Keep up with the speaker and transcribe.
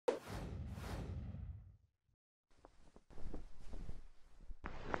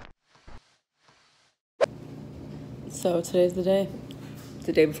So today's the day. It's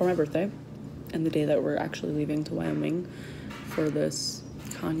the day before my birthday and the day that we're actually leaving to Wyoming for this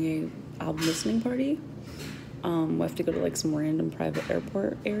Kanye album listening party. We have to go to like some random private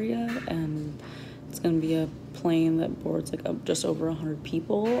airport area, and it's gonna be a plane that boards like just over 100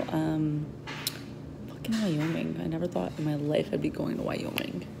 people. Fucking Wyoming. I never thought in my life I'd be going to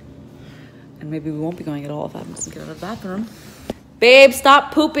Wyoming. And maybe we won't be going at all if Adam doesn't get out of the bathroom. Babe,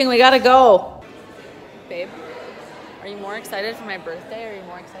 stop pooping, we gotta go. Babe, are you more excited for my birthday or are you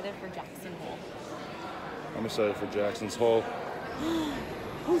more excited for Jackson Hole? I'm excited for Jackson's Hole.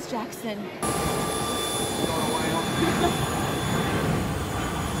 Who's Jackson?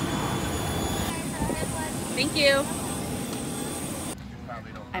 Thank you.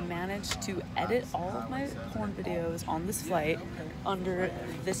 I managed to edit all of my porn videos on this flight under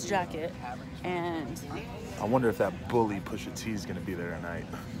this jacket, and I wonder if that bully Pusha T is gonna be there tonight.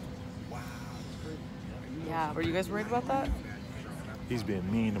 yeah, were you guys worried about that? He's being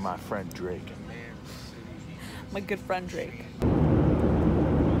mean to my friend Drake. My good friend Drake.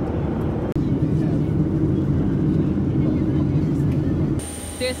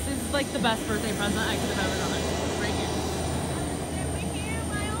 This is like the best birthday present I could have ever gotten. Right here.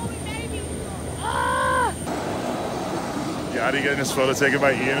 Ah! Yachty getting his photo taken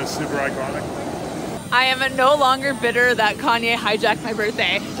by Ian is super iconic. I am no longer bitter that Kanye hijacked my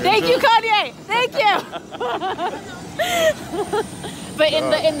birthday. Thank you, Kanye. Thank you. But in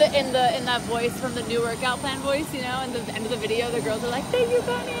that voice from the new workout plan voice, you know, in the end of the video, the girls are like, "Thank you,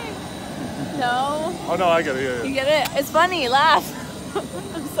 Kanye." No. Oh no, I get it. Yeah. You get it? It's funny. Laugh.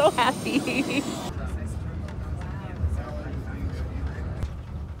 I'm so happy.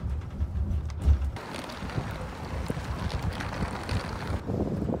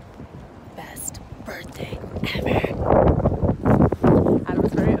 Best birthday ever. Adam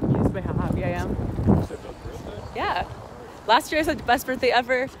was very amused by how happy I am. Yeah. Last year I said best birthday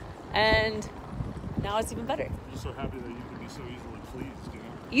ever, and now it's even better. I'm just so happy that you can be so easily pleased, you know?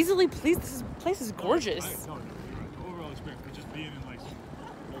 Easily pleased? This place is gorgeous. No, overall experience, but just being in like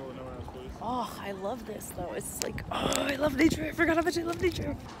middle of nowhere else place. Oh, I love this though. It's like, oh, I love nature. I forgot how much I love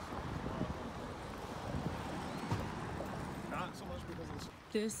nature. Not so much because it's...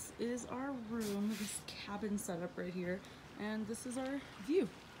 This is our room, this cabin setup right here, and this is our view.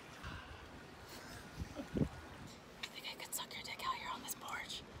 I think I could suck your dick out here on this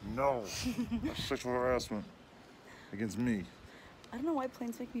porch. No. That's sexual harassment against me. I don't know why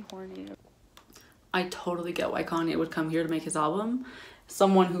planes make me horny. I totally get why Kanye would come here to make his album.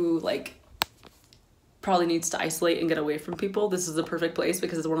 Someone who like probably needs to isolate and get away from people. This is the perfect place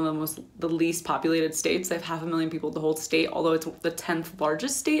because it's one of the least populated states. They have 500,000 people in the whole state, although it's the 10th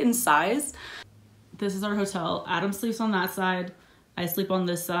largest state in size. This is our hotel. Adam sleeps on that side. I sleep on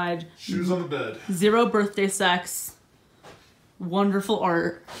this side. Shoes on the bed. 0 birthday sex. Wonderful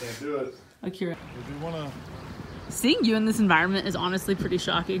art. Can't do it. Akira. If you wanna... Seeing you in this environment is honestly pretty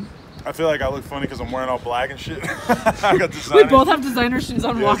shocking. I feel like I look funny because I'm wearing all black and shit. I got designer. We both have designer shoes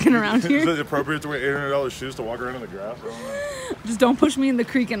on walking around here. Is it appropriate to wear $800 shoes to walk around in the grass? Just don't push me in the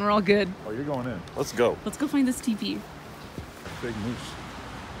creek and we're all good. Oh, you're going in. Let's go. Let's go find this teepee. Big moose.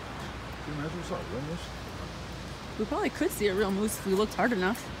 Can you imagine we saw a real moose? We probably could see a real moose if we looked hard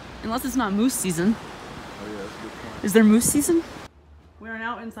enough. Unless it's not moose season. Oh yeah, that's a good point. Is there moose season? We are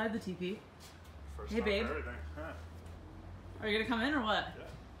now inside the teepee. First Hey babe. Huh. Are you gonna come in or what? Yeah.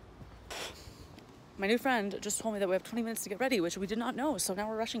 My new friend just told me that we have 20 minutes to get ready, which we did not know. So now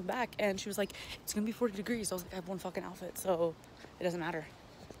we're rushing back, and she was like, it's gonna be 40 degrees. I was like, I have one fucking outfit, so it doesn't matter.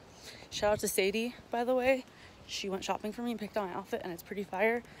 Shout out to Sadie, by the way. She went shopping for me and picked out my outfit, and it's pretty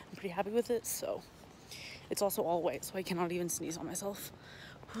fire. I'm pretty happy with it, so. It's also all white, so I cannot even sneeze on myself.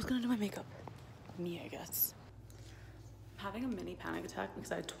 Who's gonna do my makeup? Me, I guess. I'm having a mini panic attack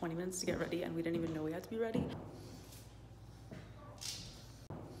because I had 20 minutes to get ready, and we didn't even know we had to be ready.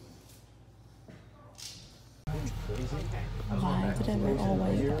 Why did I wear all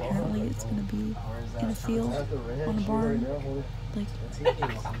white? Apparently it's gonna be in a field on a barn. Like,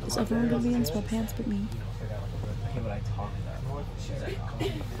 is everyone gonna be in sweatpants but me?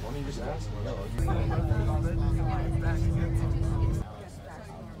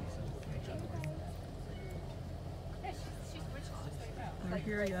 We're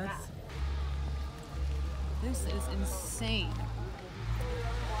here, yes. This is insane.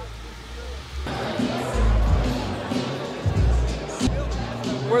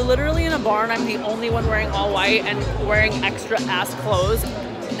 We're literally in a barn. I'm the only one wearing all white and wearing extra ass clothes.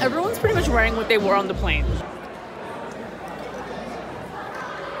 Everyone's pretty much wearing what they wore on the plane.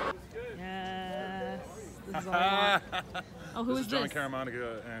 Yes. This is all I want. Oh, who is John this?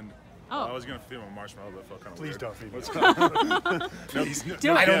 Caramonica and Oh. I was gonna feed him a marshmallow, but it felt kind of Please weird. don't feed me. Please.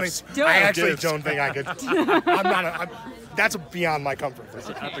 Do I it. don't Yes. think. Do I it. actually Yes. don't think I could. I'm not. That's beyond my comfort. That's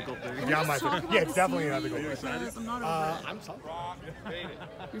It's an ethical thing. beyond my. Talk about Yeah, it's the definitely scene. an ethical. Yes, I'm not over I'm something. it.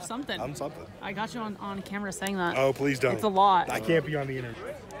 You're something. I'm something. I got you on camera saying that. Oh, please don't. It's a lot. I can't be on the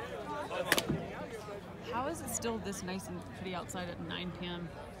internet. How is it still this nice and pretty outside at 9 p.m.?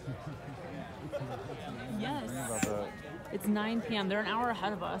 Yes. It's 9 p.m. They're an hour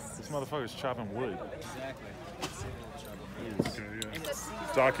ahead of us. This motherfucker's chopping wood. Okay, yeah.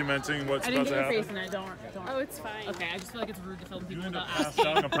 Documenting what's I about didn't to get your happen. face in it. Don't. Oh, it's fine. Okay, I just feel like it's rude to film You people end up without passed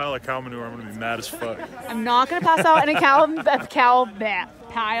out in a pile of cow manure, I'm gonna be mad as fuck. I'm not gonna pass out in a pile of cow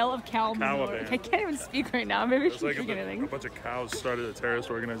manure. Caliban. I can't even speak right now. Maybe I It's shouldn't like drink a anything. bunch of cows started a terrorist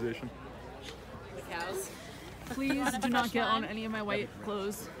organization. Cows. Please do not get on any of my white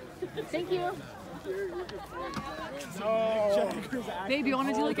clothes. Thank you. Babe, you want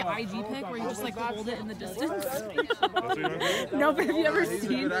to do like an IG pic where you just like hold it in the distance? That's what you want to do? No, but have you ever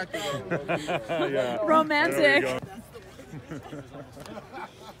seen Yeah. romantic? There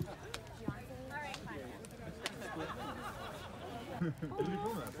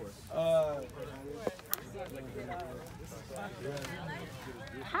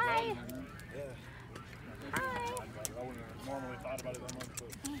Hi. I wouldn't have normally thought about it that much, but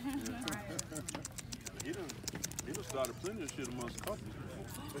He done started plenty of shit amongst couples.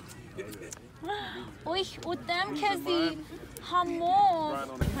 Uy, قدام کسی حمام.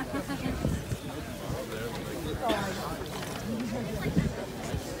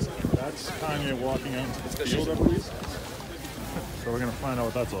 that's Kanye walking out into the field, I believe. So we're gonna find out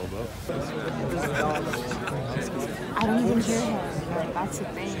what that's all about. I don't even hear him. That's the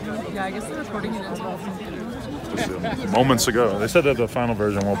thing. Yeah, I guess they're recording it as well. Moments ago, they said that the final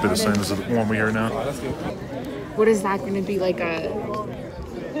version won't be the same as the one we hear now. What is that going to be, like a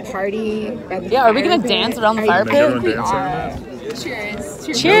party? Yeah, are we gonna dance around the fire Make everyone pit? dance around it.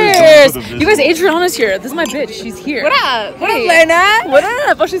 Cheers. Cheers! For the You guys, Adriana's here. This is my bitch. She's here. What up? What Hey. up, Lena? What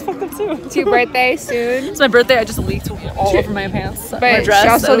up? Oh, she's fucked up too. It's your birthday soon. It's my birthday. I just leaked all over my pants. But my dress. she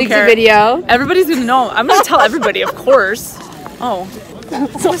I also don't leaked care. a video. Everybody's gonna know. I'm gonna tell everybody, of course. Oh.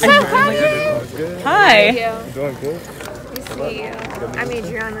 What's up, Kanye? Hi. Doing good. Nice to meet you. I'm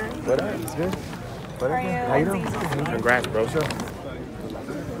Adriana. What up? It's good. What up? How you doing? Congrats, bro.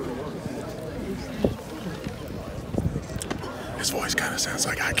 His voice kind of sounds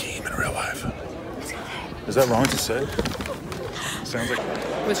like Hakeem in real life. Is that wrong to say? Sounds like.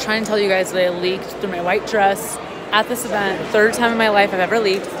 I was trying to tell you guys that I leaked through my white dress at this event. Third time in my life I've ever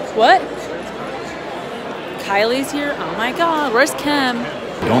leaked. What? Kylie's here? Oh my god. Where's Kim?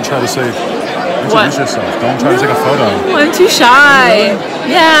 Don't try to say. What? Introduce yourself. Don't try to take a photo. Oh, I'm too shy.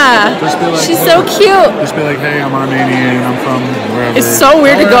 Yeah. Just be like, She's so cute. Just be like, hey, I'm Armenian. I'm from wherever. It's so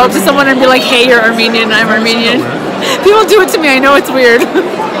weird to go up to someone and be like, hey, you're Armenian, I'm Armenian. People do it to me, I know it's weird.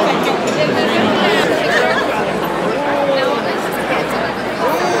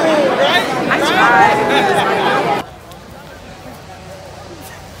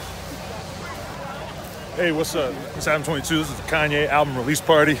 Hey, what's up? It's Adam 22. This is the Kanye album release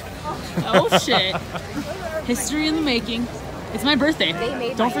party. Oh shit. History in the making. It's my birthday.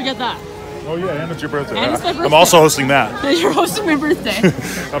 Don't forget that. Oh yeah, and it's your birthday. And it's my birthday. I'm also hosting that. You're hosting my birthday.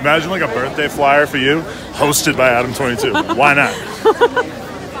 Imagine like a birthday flyer for you, hosted by Adam 22. Why not?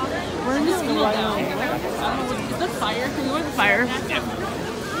 We're in this field now. I don't know what, is that fire? Can we go to the fire?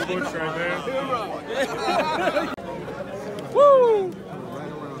 Butch right there. Woo!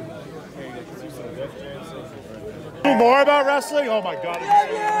 More about wrestling? Oh my god.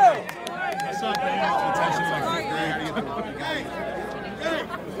 I saw paying attention like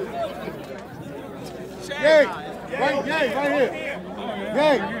Yay! Right here.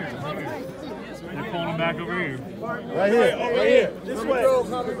 Yay! They're pulling him back over here. Right here. This way.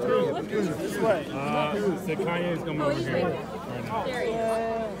 This way. Said Kanye's coming over here right now.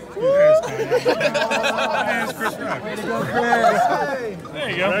 There's Kanye. There's Chris Rock. There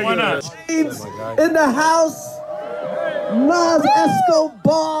you go. Why not? In the house, Nas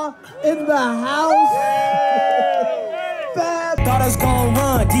Escobar in the house. Fab. Thought I was gonna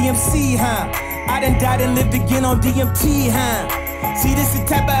run, DMC, huh? I done died and lived again on DMT, huh? See, this the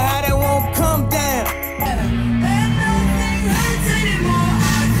type of high that won't come down.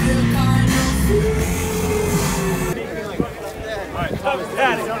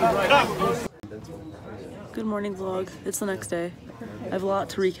 Good morning vlog. It's the next day. I have a lot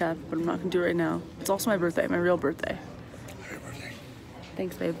to recap, but I'm not gonna do it right now. It's also my birthday, my real birthday.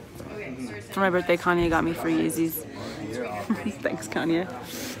 Thanks, babe. For my birthday, Kanye got me free Yeezys. Thanks, Kanye.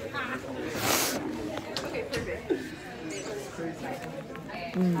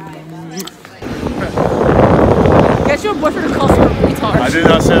 Get your boyfriend to call you a retard. I did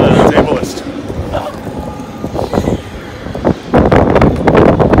not say that. It's ableist.